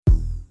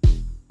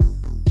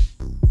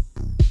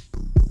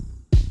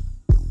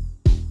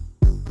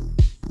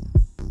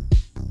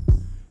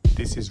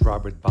This is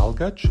Robert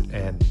Balgach,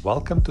 and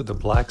welcome to the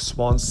Black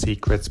Swan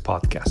Secrets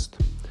podcast.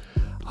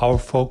 Our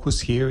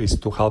focus here is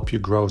to help you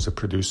grow as a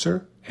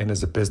producer and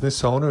as a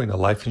business owner in the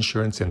life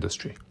insurance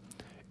industry.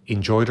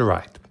 Enjoy the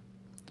ride.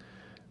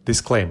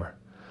 Disclaimer: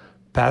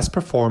 past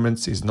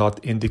performance is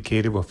not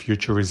indicative of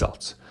future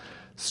results.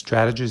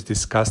 Strategies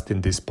discussed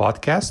in this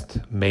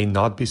podcast may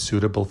not be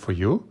suitable for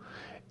you,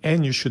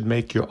 and you should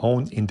make your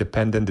own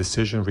independent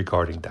decision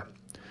regarding them.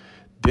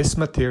 This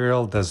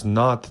material does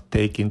not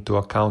take into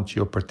account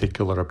your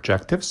particular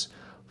objectives,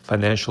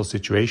 financial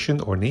situation,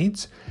 or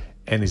needs,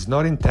 and is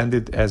not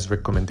intended as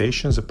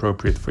recommendations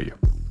appropriate for you.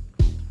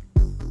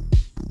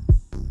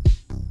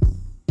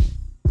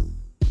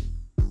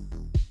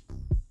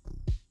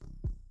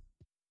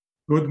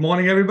 Good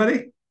morning,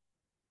 everybody.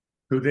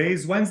 Today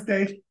is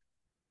Wednesday,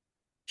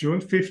 June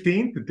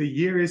 15th. The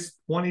year is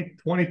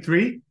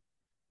 2023.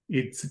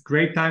 It's a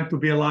great time to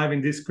be alive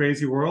in this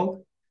crazy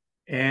world.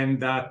 And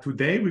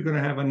today we're going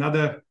to have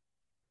another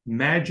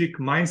magic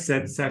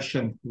mindset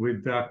session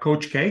with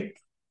Coach K.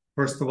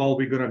 First of all,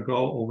 we're going to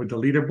go over the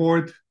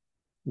leaderboard.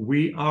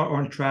 We are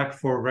on track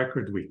for a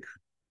record week.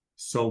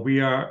 So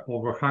we are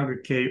over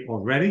 100K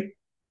already.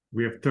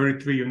 We have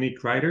 33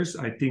 unique writers.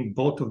 I think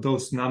both of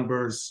those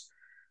numbers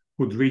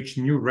could reach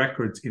new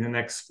records in the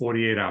next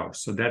 48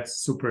 hours. So that's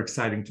super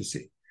exciting to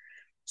see.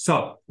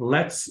 So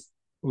let's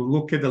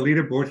look at the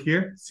leaderboard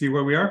here, see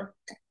where we are.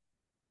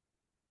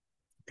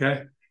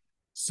 Okay.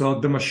 So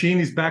the machine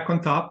is back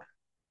on top.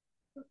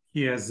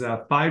 He has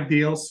 5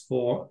 deals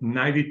for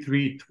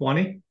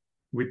 93.20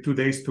 with 2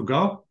 days to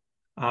go.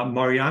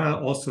 Mariana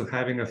also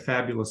having a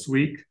fabulous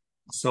week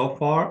so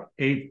far.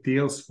 8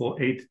 deals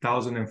for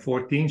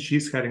 8,014.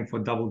 She's heading for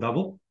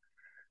double-double.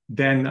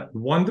 Then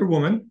Wonder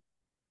Woman,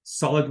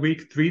 solid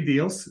week, 3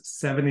 deals,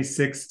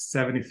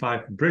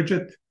 76.75.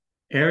 Bridget,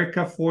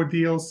 Erica, 4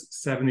 deals,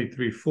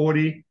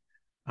 73.40.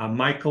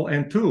 Michael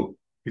N2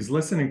 is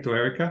listening to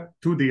Erica,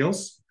 2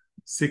 deals.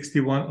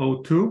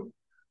 6102.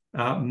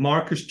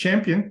 Marcus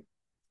Champion,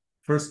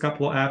 first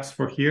couple of apps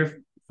for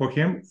him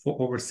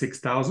for over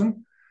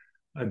 6,000.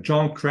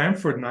 John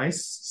Cranford,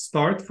 nice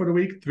start for the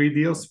week, 3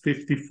 deals,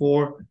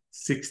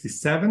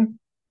 5467.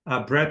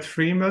 Brett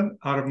Freeman,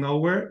 out of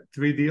nowhere,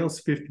 3 deals,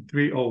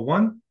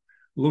 5301.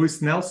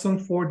 Lewis Nelson,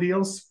 4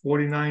 deals,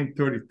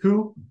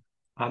 4932.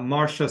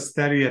 Marsha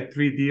Steady at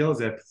 3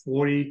 deals at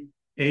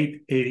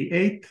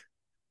 4888.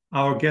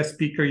 Our guest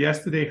speaker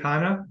yesterday,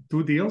 Hannah,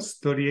 2 deals,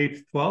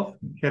 3812,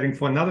 heading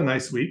for another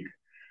nice week.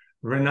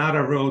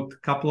 Renata wrote a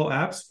couple of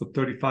apps for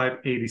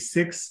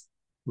 3586.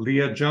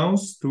 Leah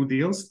Jones, 2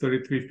 deals,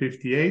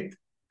 3358.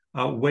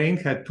 Wayne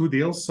had 2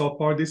 deals so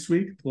far this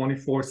week,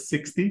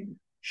 2460.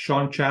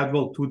 Sean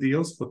Chadwell, 2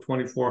 deals for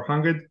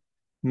 2400.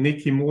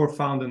 Nikki Moore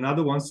found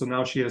another one, so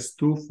now she has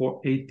 2 for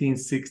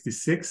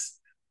 1866.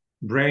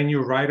 Brand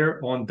new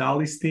writer on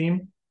Dolly's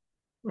team,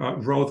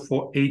 wrote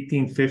for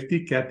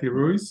 1850, Kathy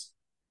Ruiz.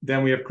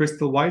 Then we have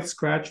Crystal White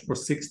scratch for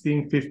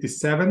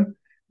 1657.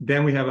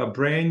 Then we have a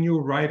brand new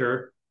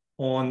writer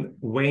on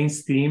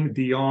Wayne's team,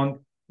 Dion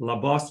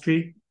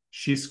Labostri.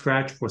 She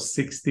scratched for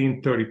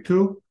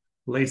 1632.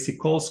 Lacey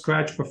Cole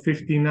scratch for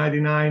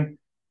 1599.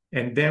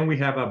 And then we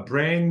have a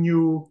brand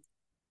new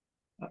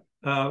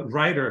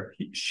writer.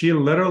 She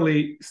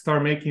literally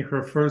started making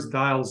her first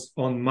dials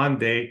on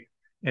Monday,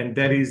 and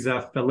that is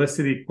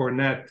Felicity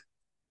Cornett.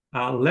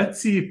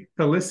 Let's see if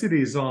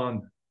Felicity is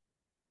on.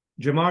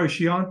 Jamar, is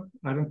she on?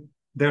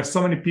 There are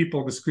so many people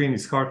on the screen,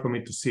 it's hard for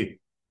me to see.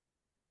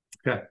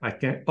 Okay, I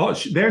can't. Oh,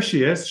 there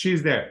she is.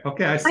 She's there.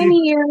 Okay, I see. I'm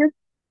here.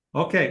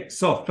 Okay,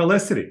 so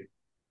Felicity,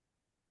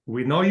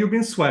 we know you've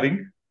been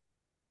sweating.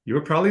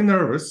 You're probably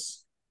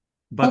nervous.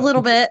 But A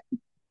little bit.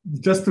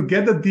 just to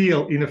get the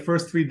deal in the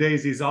first 3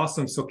 days is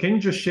awesome. So can you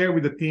just share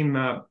with the team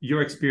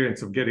your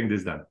experience of getting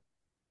this done?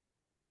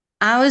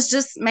 I was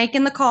just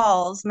making the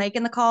calls.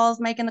 And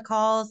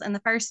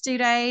the first 2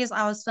 days,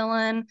 I was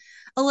feeling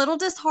a little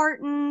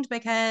disheartened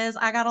because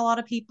I got a lot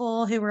of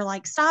people who were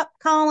like, stop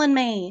calling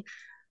me,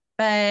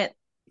 but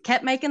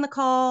kept making the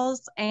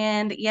calls.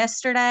 And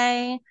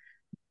yesterday,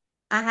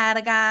 I had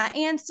a guy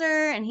answer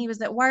and he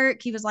was at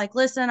work. He was like,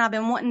 listen, I've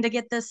been wanting to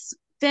get this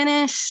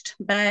finished,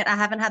 but I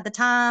haven't had the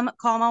time.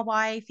 Call my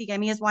wife. He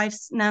gave me his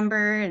wife's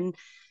number and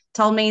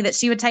told me that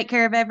she would take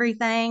care of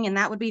everything and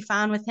that would be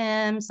fine with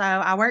him. So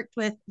I worked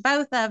with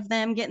both of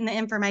them, getting the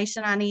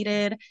information I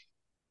needed.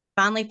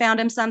 Finally found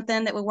him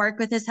something that would work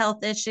with his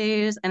health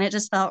issues, and it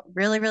just felt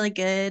really, really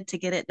good to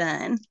get it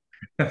done.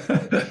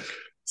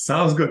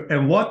 Sounds good.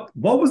 And what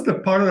was the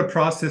part of the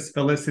process,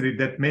 Felicity,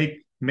 that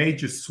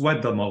made you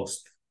sweat the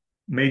most,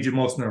 made you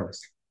most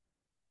nervous?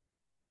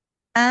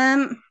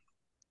 I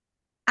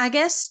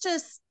guess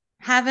just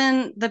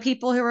having the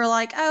people who were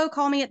like, oh,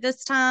 call me at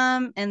this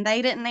time, and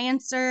they didn't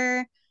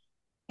answer,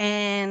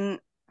 and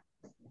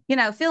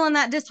feeling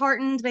that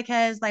disheartened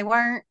because they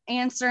weren't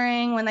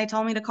answering when they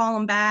told me to call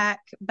them back.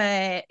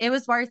 But it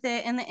was worth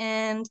it in the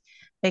end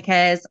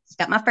because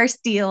I got my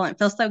first deal and it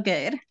feels so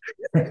good.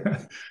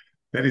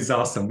 That is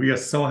awesome. We are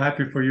so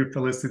happy for you,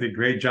 Felicity.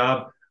 Great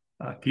job.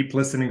 Keep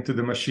listening to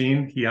the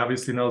machine. He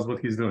obviously knows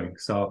what he's doing.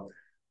 So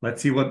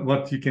let's see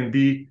what you can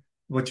be,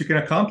 what you can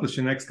accomplish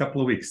in the next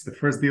couple of weeks. The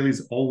first deal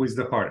is always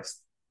the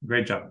hardest.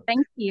 Great job.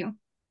 Thank you.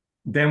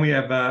 Then we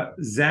have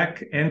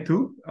Zach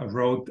N2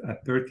 wrote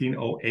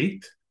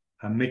 1308.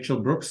 Mitchell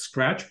Brooks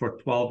scratch for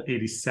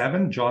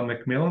 1287. John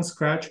McMillan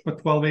scratch for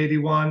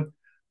 1281.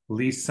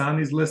 Lee Sun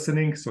is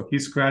listening, so he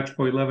scratched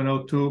for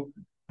 1102.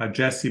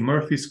 Jesse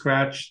Murphy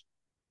scratch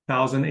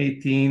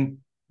 1018.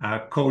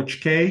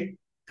 Coach K,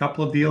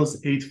 couple of deals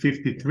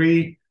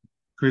 853.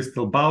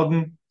 Crystal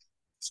Bowden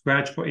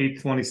scratch for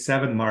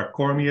 827. Mark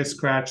Cormier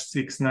scratch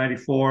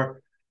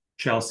 694.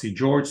 Chelsea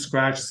George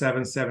scratch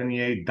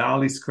 778.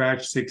 Dolly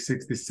scratch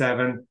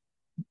 667.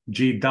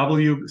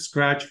 GW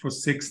scratch for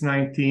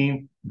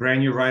 619. Brand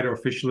new writer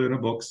officially in the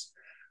books.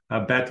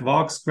 Beth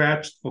Vogue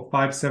scratched for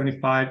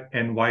 575,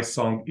 and Y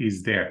Song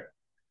is there.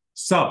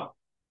 So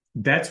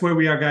that's where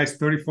we are, guys.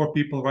 34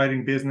 people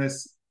writing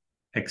business.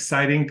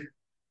 Exciting.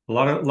 A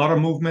lot of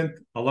movement.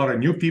 A lot of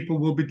new people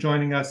will be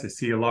joining us. I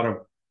see a lot of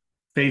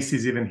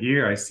faces even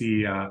here. I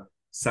see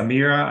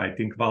Samira. I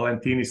think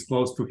Valentin is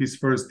close to his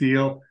first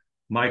deal.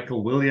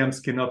 Michael Williams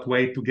cannot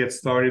wait to get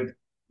started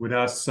with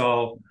us.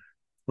 So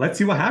let's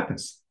see what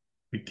happens.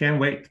 We can't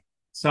wait.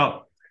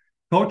 So,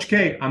 Coach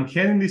K, I'm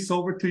handing this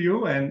over to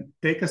you and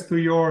take us to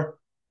your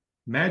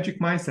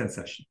magic mindset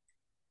session.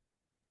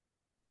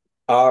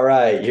 All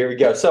right, here we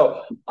go.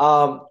 So,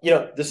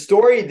 the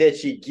story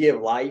that you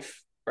give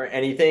life or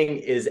anything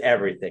is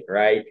everything,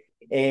 right?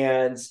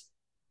 And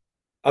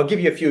I'll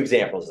give you a few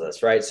examples of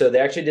this, right? So they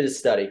actually did a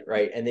study,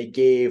 right? And they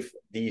gave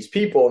these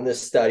people in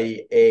this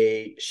study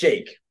a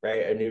shake,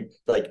 right?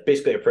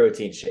 Basically a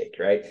protein shake,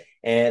 right?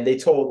 And they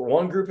told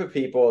one group of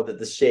people that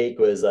the shake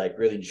was like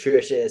really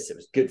nutritious. It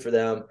was good for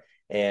them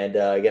and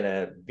going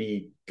to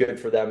be good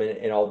for them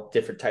in all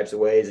different types of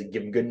ways and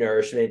give them good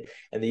nourishment.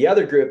 And the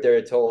other group, they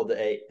were told,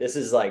 hey, this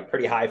is like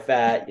pretty high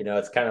fat.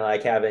 It's kind of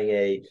like having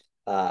a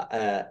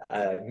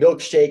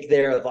milkshake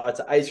there with lots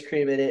of ice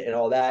cream in it and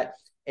all that.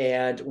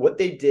 And what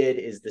they did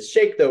is the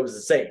shake, though, was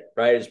the same,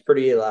 right? It's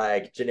pretty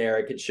like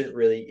generic. It shouldn't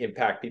really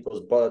impact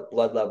people's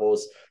blood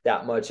levels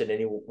that much in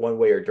any one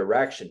way or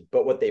direction.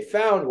 But what they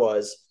found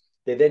was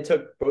they then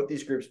took both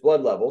these groups'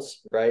 blood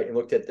levels, right, and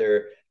looked at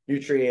their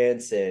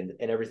nutrients and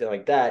everything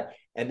like that.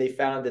 And they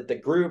found that the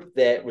group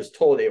that was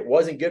told it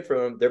wasn't good for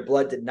them, their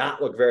blood did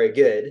not look very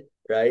good,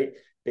 right,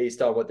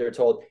 based on what they're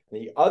told.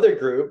 And the other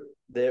group,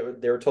 they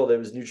were told it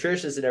was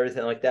nutritious and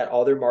everything like that.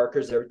 All their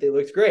markers, everything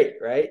looked great,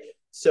 right?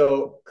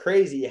 So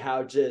crazy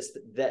how just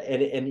that,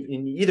 and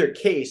in either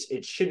case,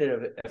 it shouldn't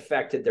have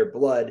affected their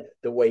blood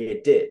the way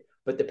it did.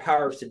 But the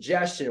power of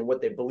suggestion and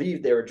what they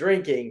believed they were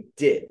drinking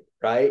did,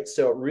 right?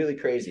 So really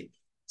crazy.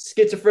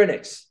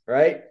 Schizophrenics,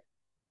 right?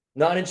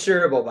 Not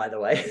insurable, by the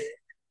way.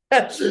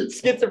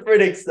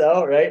 Schizophrenics,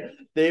 though, right?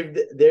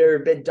 There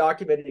have been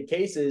documented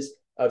cases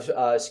of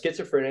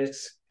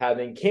schizophrenics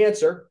having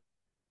cancer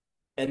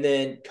and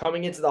then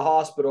coming into the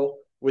hospital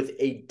with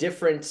a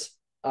different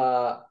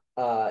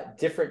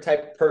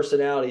type of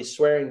personality,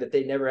 swearing that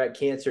they never had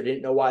cancer,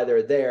 didn't know why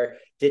they're there,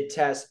 did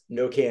tests,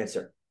 no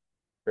cancer,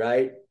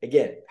 right?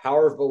 Again,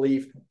 power of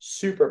belief,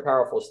 super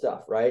powerful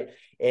stuff, right?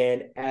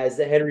 And as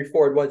Henry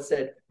Ford once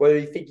said, whether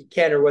you think you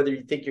can or whether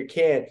you think you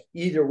can,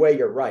 either way,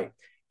 you're right.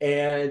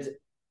 And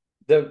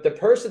the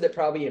person that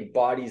probably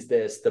embodies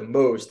this the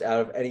most out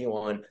of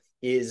anyone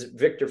is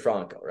Viktor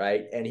Frankl,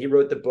 right? And he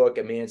wrote the book,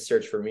 A Man's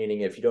Search for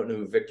Meaning. If you don't know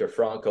who Viktor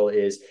Frankl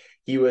is,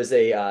 he was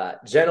a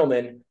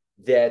gentleman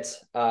that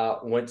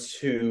went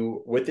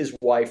with his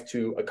wife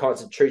to a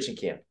concentration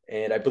camp.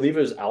 And I believe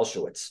it was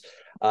Auschwitz.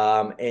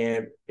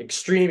 And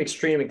extreme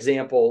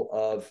example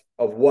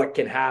of what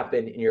can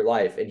happen in your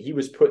life. And he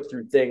was put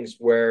through things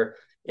where,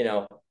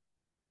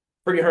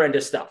 pretty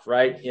horrendous stuff,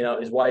 right?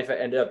 His wife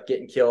ended up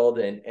getting killed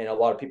and a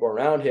lot of people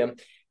around him.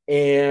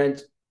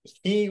 And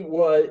he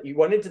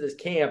went into this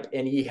camp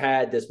and he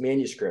had this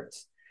manuscript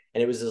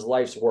and it was his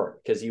life's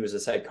work because he was a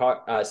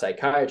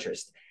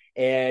psychiatrist.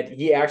 And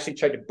he actually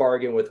tried to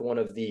bargain with one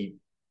of the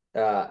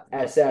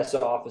SS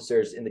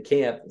officers in the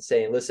camp and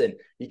saying, listen,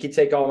 you can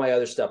take all my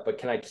other stuff, but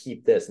can I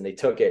keep this? And they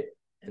took it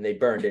and they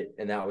burned it.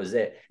 And that was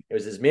it. It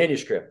was his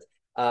manuscript.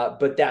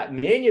 But that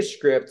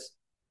manuscript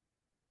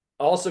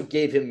also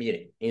gave him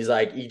meaning. He's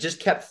like, he just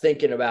kept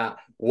thinking about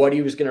what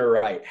he was going to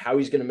write, how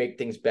he's going to make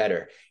things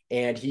better.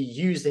 And he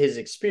used his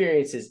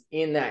experiences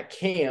in that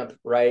camp,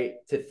 right,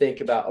 to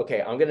think about,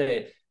 okay, I'm going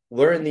to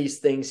learn these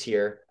things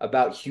here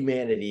about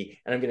humanity,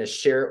 and I'm going to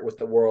share it with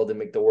the world and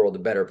make the world a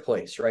better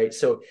place, right?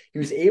 So he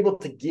was able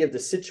to give the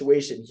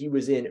situation he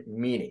was in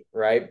meaning,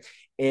 right?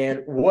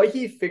 And what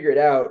he figured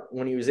out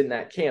when he was in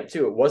that camp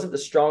too, it wasn't the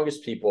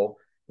strongest people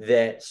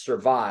that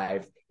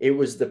survived. It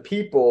was the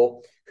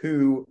people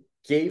who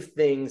gave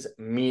things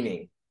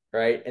meaning,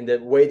 right? And the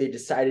way they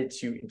decided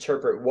to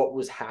interpret what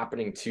was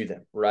happening to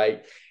them,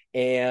 right?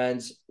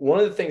 And one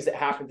of the things that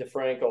happened to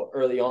Frankl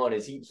early on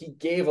is he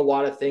gave a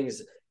lot of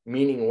things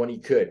meaning when he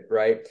could,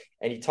 right?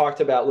 And he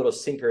talked about little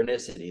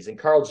synchronicities. And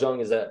Carl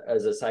Jung is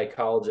a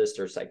psychologist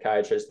or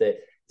psychiatrist that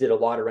did a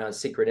lot around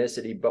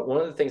synchronicity. But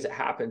one of the things that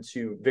happened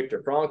to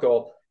Viktor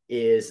Frankl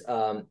is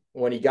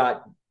when he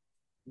got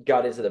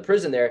got into the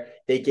prison there,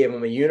 they gave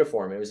him a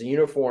uniform. It was a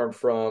uniform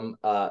from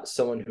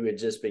someone who had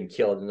just been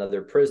killed,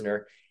 another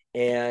prisoner.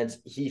 And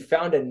he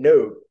found a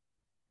note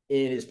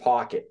in his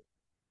pocket.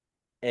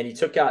 And he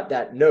took out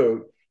that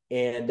note,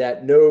 and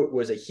that note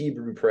was a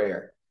Hebrew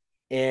prayer.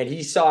 And he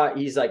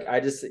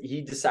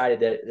decided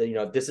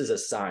that, this is a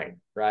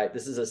sign, right?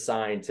 This is a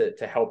sign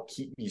to help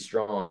keep me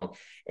strong.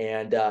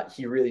 And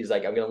he really was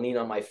like, I'm going to lean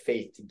on my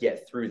faith to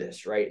get through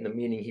this, right? And the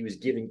meaning he was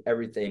giving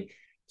everything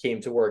came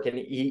to work. And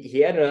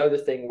he had another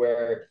thing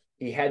where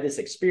he had this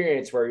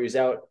experience where he was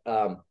out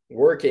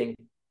working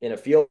in a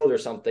field or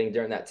something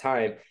during that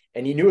time,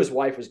 and he knew his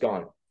wife was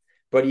gone.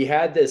 But he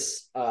had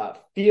this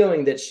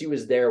feeling that she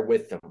was there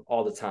with him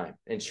all the time,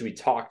 and she would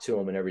talk to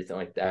him and everything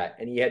like that.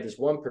 And he had this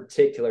one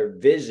particular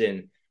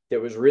vision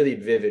that was really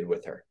vivid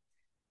with her.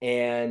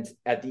 And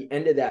at the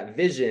end of that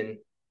vision,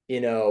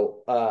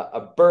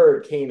 a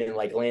bird came and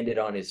landed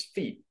on his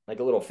feet, like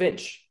a little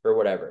finch or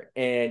whatever.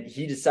 And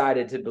he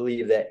decided to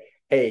believe that,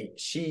 hey,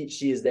 she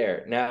is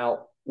there.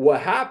 Now,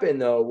 what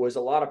happened though was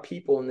a lot of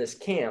people in this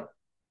camp,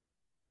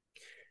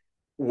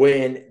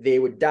 when they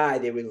would die,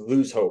 they would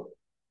lose hope.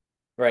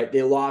 Right?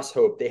 They lost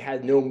hope. They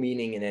had no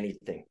meaning in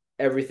anything.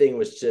 Everything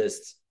was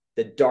just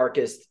the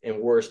darkest and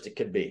worst it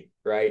could be.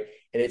 Right?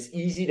 And it's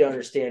easy to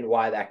understand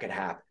why that could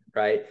happen.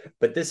 Right?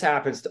 But this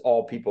happens to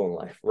all people in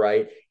life.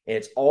 Right? And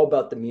it's all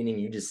about the meaning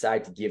you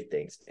decide to give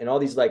things. And all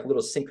these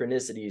little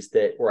synchronicities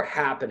that were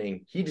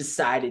happening, he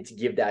decided to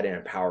give that an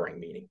empowering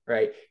meaning.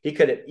 Right? He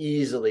could have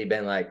easily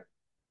been like,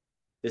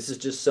 this is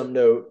just some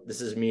note.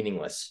 This is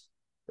meaningless.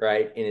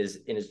 Right? In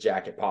his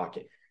jacket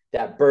pocket.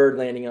 That bird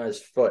landing on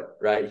his foot,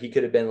 right? He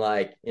could have been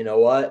like, you know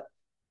what?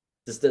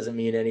 This doesn't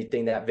mean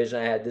anything. That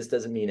vision I had, this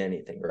doesn't mean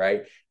anything,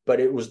 right? But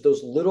it was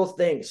those little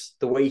things,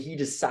 the way he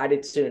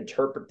decided to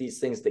interpret these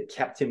things, that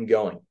kept him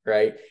going,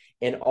 right?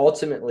 And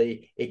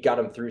ultimately, it got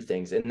him through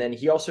things. And then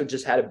he also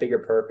just had a bigger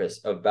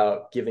purpose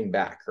about giving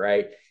back,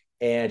 right?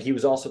 And he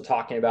was also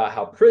talking about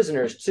how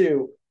prisoners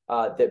too,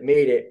 that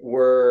made it,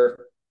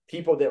 were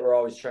people that were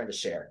always trying to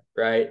share,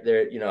 right?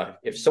 They're,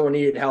 if someone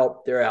needed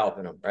help, they're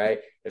helping them, right?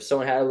 If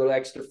someone had a little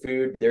extra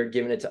food, they're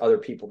giving it to other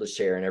people to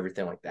share and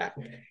everything like that.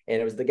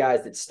 And it was the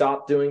guys that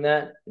stopped doing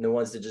that, and the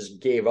ones that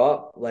just gave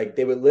up,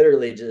 they would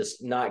literally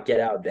just not get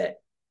out of bed,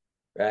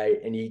 right?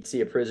 And you'd see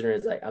a prisoner, and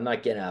it's like, I'm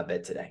not getting out of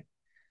bed today.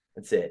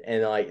 That's it.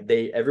 And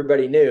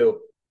everybody knew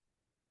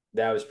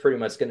that was pretty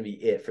much going to be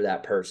it for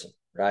that person,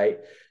 right?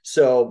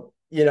 So,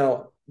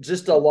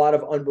 just a lot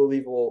of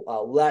unbelievable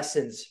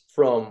lessons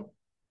from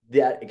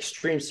that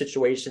extreme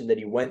situation that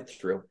he went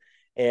through.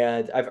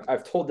 And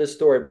I've told this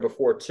story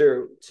before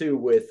too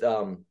with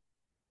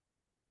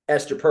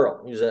Esther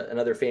Perel, who's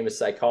another famous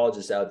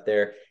psychologist out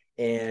there.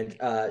 And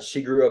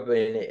she grew up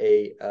in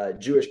a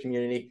Jewish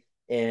community,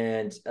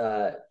 and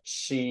her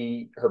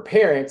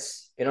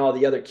parents and all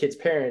the other kids'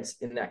 parents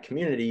in that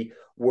community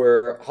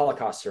were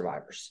Holocaust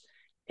survivors.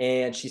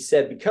 And she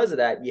said, because of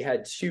that, you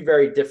had two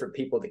very different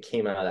people that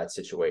came out of that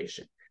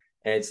situation.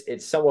 And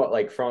it's somewhat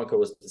like Franco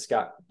was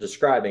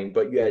describing,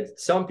 but you had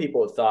some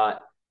people that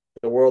thought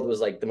the world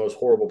was the most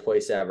horrible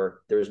place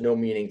ever. There was no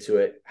meaning to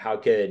it. How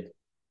could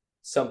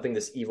something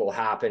this evil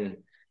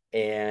happen?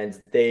 And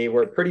they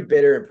were pretty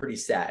bitter and pretty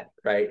sad,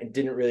 right? And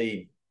didn't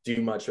really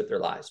do much with their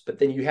lives. But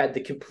then you had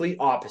the complete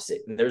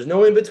opposite, and there's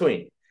no in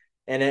between.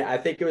 And I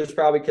think it was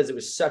probably because it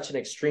was such an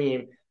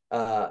extreme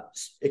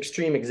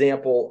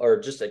example, or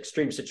just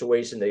extreme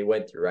situation they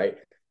went through, right?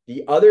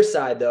 The other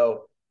side,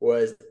 though,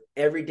 was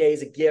every day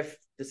is a gift.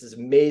 This is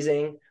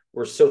amazing.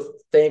 We're so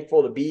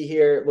thankful to be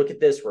here. Look at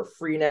this. We're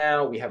free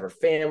now. We have our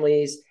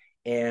families,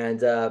 and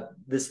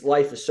this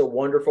life is so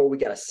wonderful. We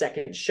got a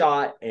second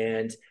shot,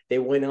 and they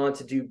went on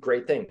to do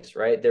great things,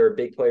 right? They were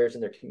big players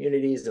in their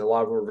communities, and a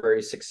lot of them were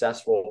very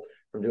successful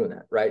from doing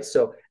that, right?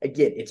 So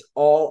again, it's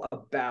all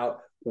about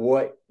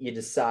what you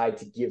decide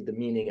to give the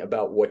meaning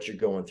about what you're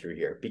going through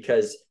here.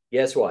 Because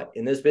guess what?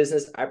 In this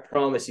business, I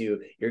promise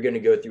you, you're going to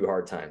go through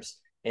hard times.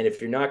 And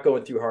if you're not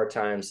going through hard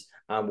times,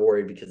 I'm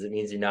worried, because it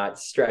means you're not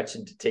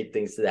stretching to take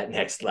things to that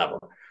next level,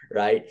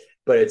 right?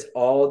 But it's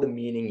all the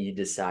meaning you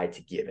decide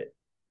to give it,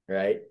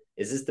 right?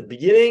 Is this the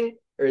beginning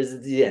or is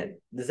it the end?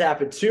 This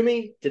happened to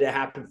me. Did it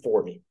happen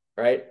for me,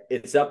 right?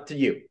 It's up to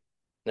you,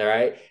 all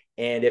right?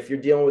 And if you're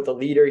dealing with a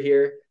leader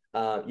here,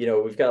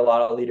 we've got a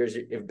lot of leaders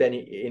who've been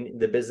in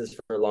the business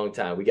for a long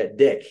time. We got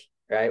Dick,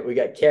 right? We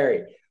got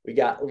Carrie, we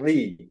got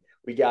Lee,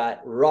 we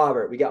got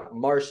Robert, we got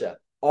Marsha.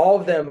 All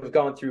of them have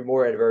gone through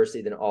more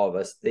adversity than all of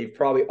us. They've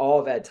probably all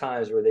have had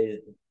times where they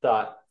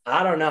thought,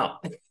 I don't know.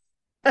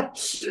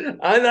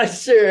 I'm not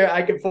sure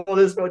I can pull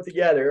this one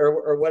together,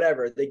 or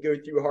whatever. They go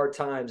through hard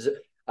times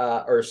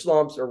or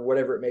slumps or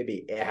whatever it may be.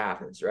 It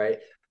happens, right?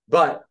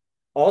 But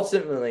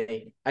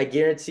ultimately, I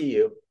guarantee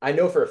you, I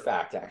know for a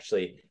fact,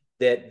 actually,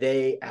 that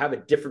they have a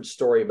different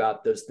story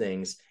about those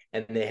things,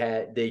 and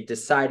they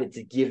decided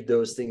to give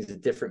those things a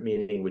different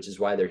meaning, which is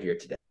why they're here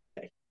today,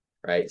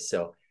 right?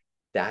 So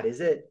that is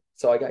it.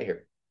 That's all I got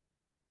here.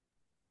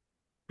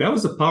 That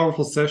was a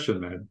powerful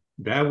session, man.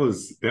 That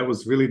was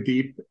really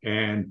deep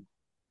and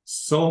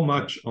so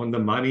much on the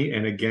money.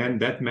 And again,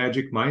 that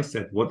magic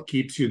mindset, what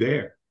keeps you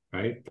there,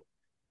 right?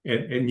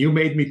 And you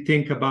made me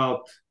think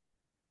about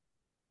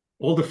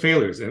all the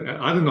failures. And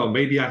I don't know,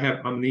 maybe I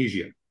have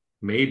amnesia.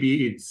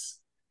 Maybe it's,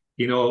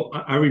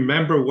 I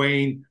remember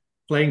Wayne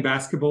playing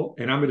basketball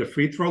and I'm at the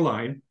free throw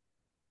line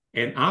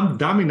and I'm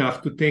dumb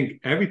enough to think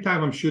every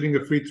time I'm shooting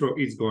a free throw,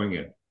 it's going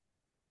in.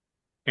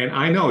 And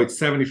I know it's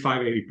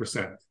 75,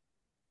 80%.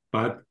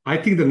 But I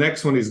think the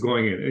next one is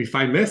going in. If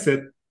I miss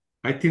it,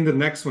 I think the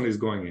next one is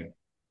going in.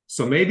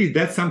 So maybe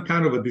that's some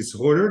kind of a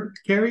disorder,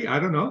 Kerry. I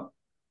don't know.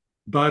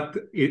 But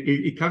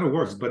it kind of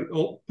works. But it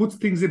all puts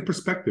things in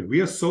perspective. We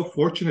are so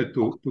fortunate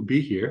to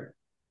be here.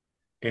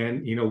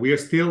 And, we are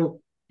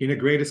still in the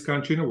greatest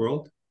country in the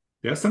world.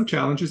 There are some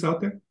challenges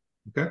out there.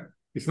 Okay.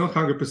 It's not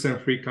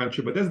 100% free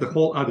country, but that's the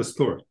whole other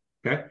story.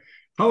 Okay.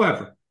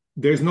 However,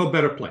 there's no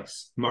better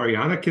place.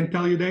 Mariana can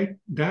tell you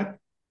that.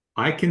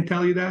 I can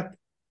tell you that.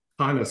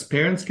 Hannah's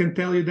parents can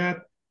tell you that.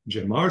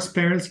 Jamar's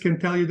parents can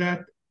tell you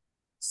that.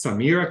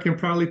 Samira can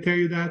probably tell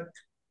you that.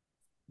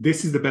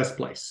 This is the best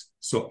place.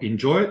 So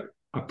enjoy it,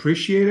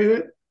 appreciate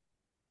it,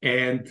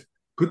 and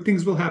good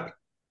things will happen.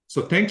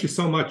 So thank you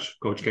so much,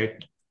 Coach K.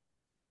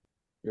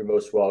 You're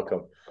most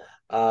welcome.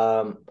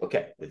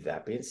 Okay, with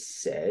that being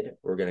said,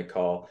 we're going to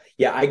call.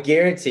 Yeah, I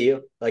guarantee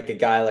you, like a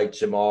guy like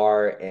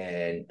Jamar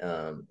and,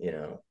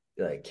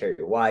 like Kerry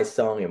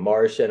Weissong and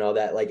Marcia and all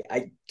that, like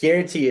I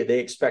guarantee you they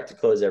expect to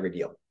close every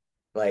deal.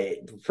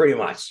 Like pretty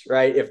much,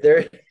 right? If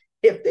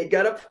they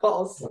got a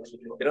pulse,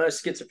 they don't have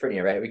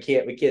schizophrenia, right? We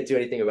can't do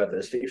anything about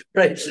those people,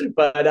 right?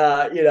 But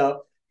I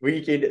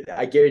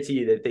guarantee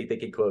you that they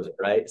can close it,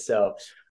 right? So